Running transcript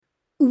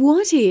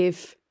What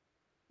if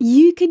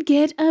you could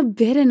get a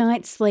better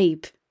night's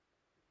sleep?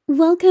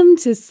 Welcome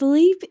to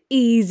Sleep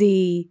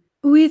Eazzzy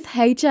with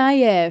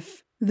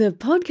HIF, the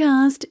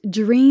podcast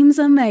dreams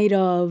are made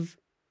of.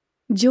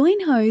 Join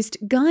host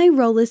Guy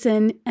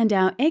Rowlison and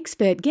our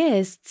expert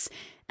guests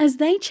as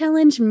they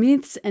challenge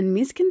myths and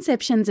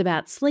misconceptions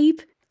about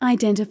sleep,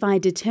 identify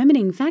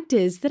determining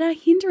factors that are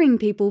hindering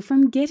people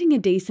from getting a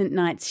decent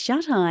night's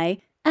shut-eye,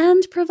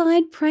 and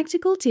provide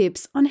practical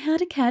tips on how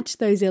to catch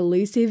those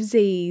elusive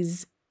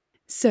zzzs,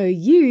 so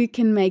you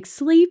can make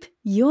sleep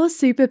your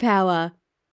superpower.